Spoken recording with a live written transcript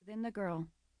within the girl,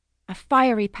 a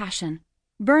fiery passion,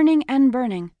 burning and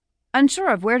burning, unsure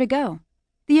of where to go.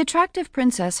 The attractive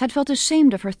princess had felt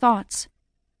ashamed of her thoughts,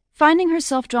 finding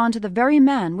herself drawn to the very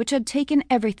man which had taken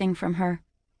everything from her.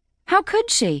 How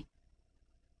could she?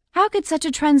 How could such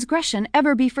a transgression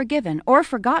ever be forgiven or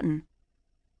forgotten?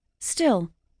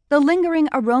 Still, the lingering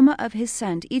aroma of his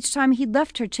scent each time he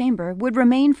left her chamber would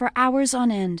remain for hours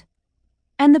on end,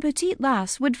 and the petite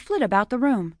lass would flit about the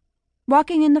room,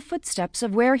 walking in the footsteps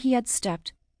of where he had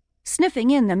stepped, sniffing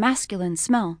in the masculine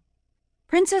smell.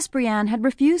 Princess Brienne had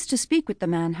refused to speak with the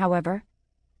man, however.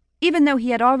 Even though he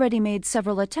had already made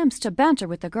several attempts to banter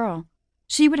with the girl,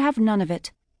 she would have none of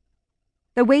it.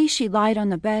 The way she lied on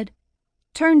the bed,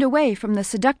 turned away from the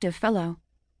seductive fellow,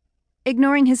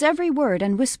 ignoring his every word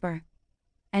and whisper,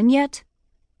 and yet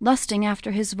lusting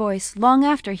after his voice long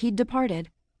after he'd departed.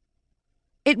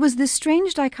 It was this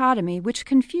strange dichotomy which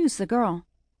confused the girl,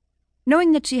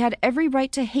 knowing that she had every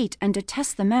right to hate and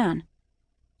detest the man,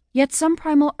 yet some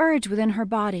primal urge within her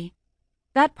body,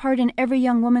 that part in every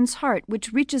young woman's heart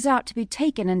which reaches out to be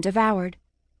taken and devoured,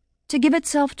 to give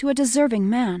itself to a deserving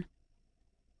man.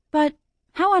 But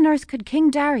how on earth could King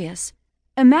Darius,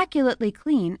 immaculately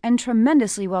clean and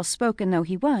tremendously well-spoken though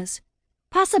he was,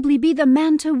 possibly be the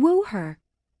man to woo her?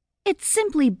 It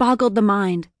simply boggled the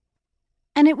mind.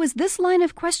 And it was this line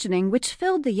of questioning which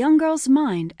filled the young girl's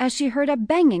mind as she heard a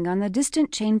banging on the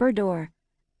distant chamber door.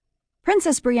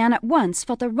 Princess Brienne at once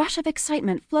felt a rush of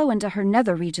excitement flow into her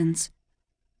nether regions,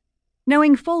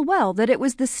 knowing full well that it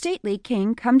was the stately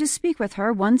king come to speak with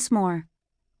her once more.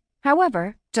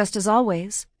 However, just as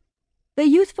always, the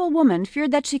youthful woman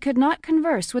feared that she could not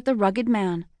converse with the rugged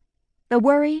man. The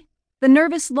worry, the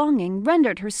nervous longing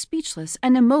rendered her speechless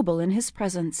and immobile in his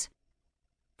presence.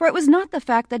 For it was not the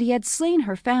fact that he had slain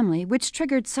her family which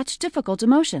triggered such difficult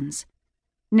emotions.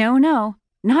 No,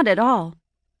 not at all.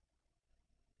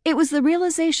 It was the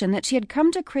realization that she had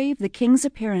come to crave the king's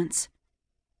appearance,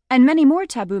 and many more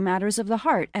taboo matters of the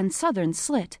heart and southern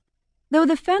slit, though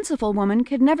the fanciful woman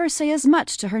could never say as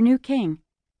much to her new king.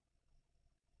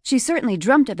 She certainly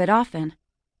dreamt of it often,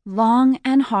 long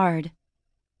and hard.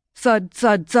 Thud,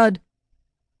 thud, thud.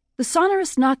 The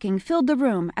sonorous knocking filled the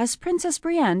room as Princess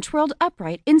Brienne twirled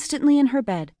upright instantly in her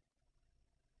bed.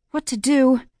 What to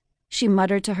do? She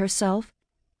muttered to herself,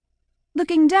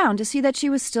 looking down to see that she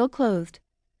was still clothed.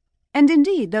 And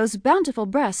indeed those bountiful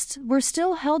breasts were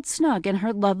still held snug in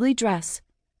her lovely dress.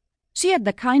 She had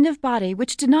the kind of body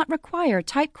which did not require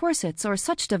tight corsets or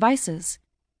such devices.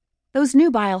 Those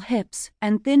nubile hips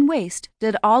and thin waist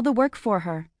did all the work for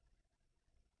her.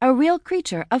 A real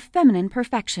creature of feminine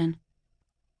perfection,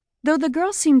 though the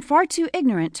girl seemed far too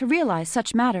ignorant to realize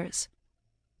such matters.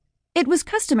 It was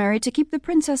customary to keep the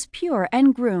princess pure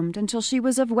and groomed until she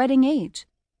was of wedding age.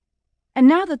 And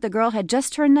now that the girl had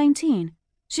just turned 19,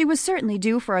 she was certainly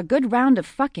due for a good round of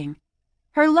fucking.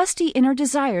 Her lusty inner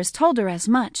desires told her as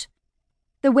much.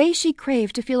 The way she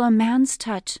craved to feel a man's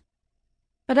touch.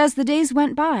 But as the days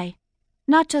went by,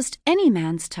 not just any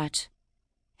man's touch.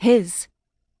 His.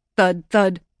 Thud,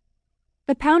 thud.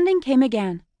 The pounding came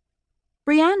again.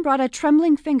 Brienne brought a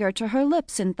trembling finger to her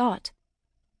lips in thought.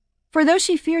 For though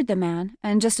she feared the man,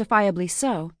 and justifiably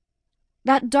so,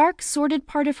 that dark, sordid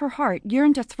part of her heart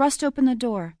yearned to thrust open the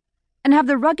door and have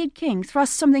the rugged king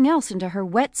thrust something else into her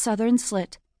wet southern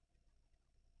slit.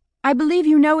 "I believe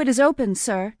you know it is open,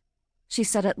 sir," she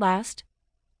said at last,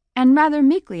 and rather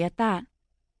meekly at that.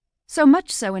 So much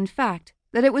so, in fact,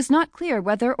 that it was not clear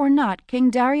whether or not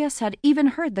King Darius had even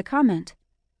heard the comment.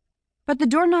 But the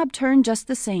doorknob turned just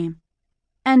the same,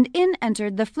 and in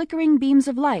entered the flickering beams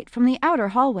of light from the outer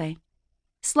hallway,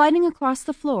 sliding across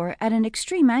the floor at an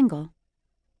extreme angle.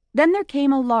 Then there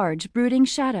came a large, brooding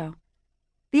shadow,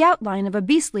 the outline of a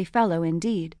beastly fellow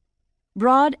indeed,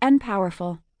 broad and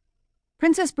powerful.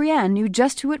 Princess Brienne knew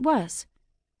just who it was,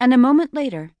 and a moment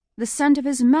later the scent of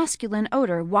his masculine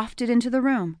odor wafted into the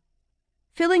room,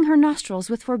 filling her nostrils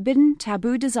with forbidden,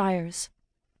 taboo desires,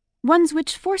 ones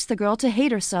which forced the girl to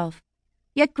hate herself,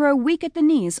 yet grow weak at the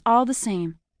knees all the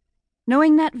same,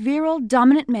 knowing that virile,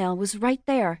 dominant male was right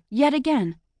there, yet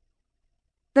again.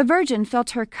 The virgin felt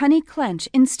her cunny clench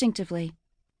instinctively,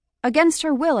 against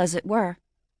her will as it were,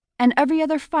 and every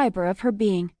other fiber of her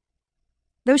being.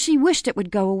 Though she wished it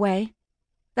would go away,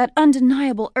 that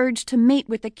undeniable urge to mate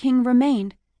with the king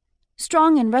remained,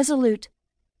 strong and resolute,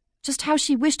 just how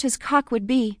she wished his cock would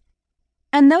be.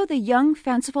 And though the young,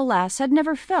 fanciful lass had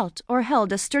never felt or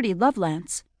held a sturdy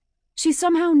love-lance, she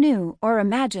somehow knew or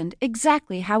imagined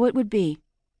exactly how it would be.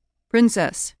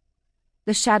 "Princess,"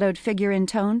 the shadowed figure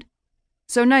intoned,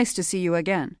 "so nice to see you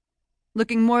again,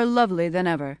 looking more lovely than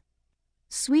ever."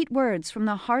 Sweet words from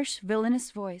the harsh,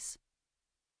 villainous voice.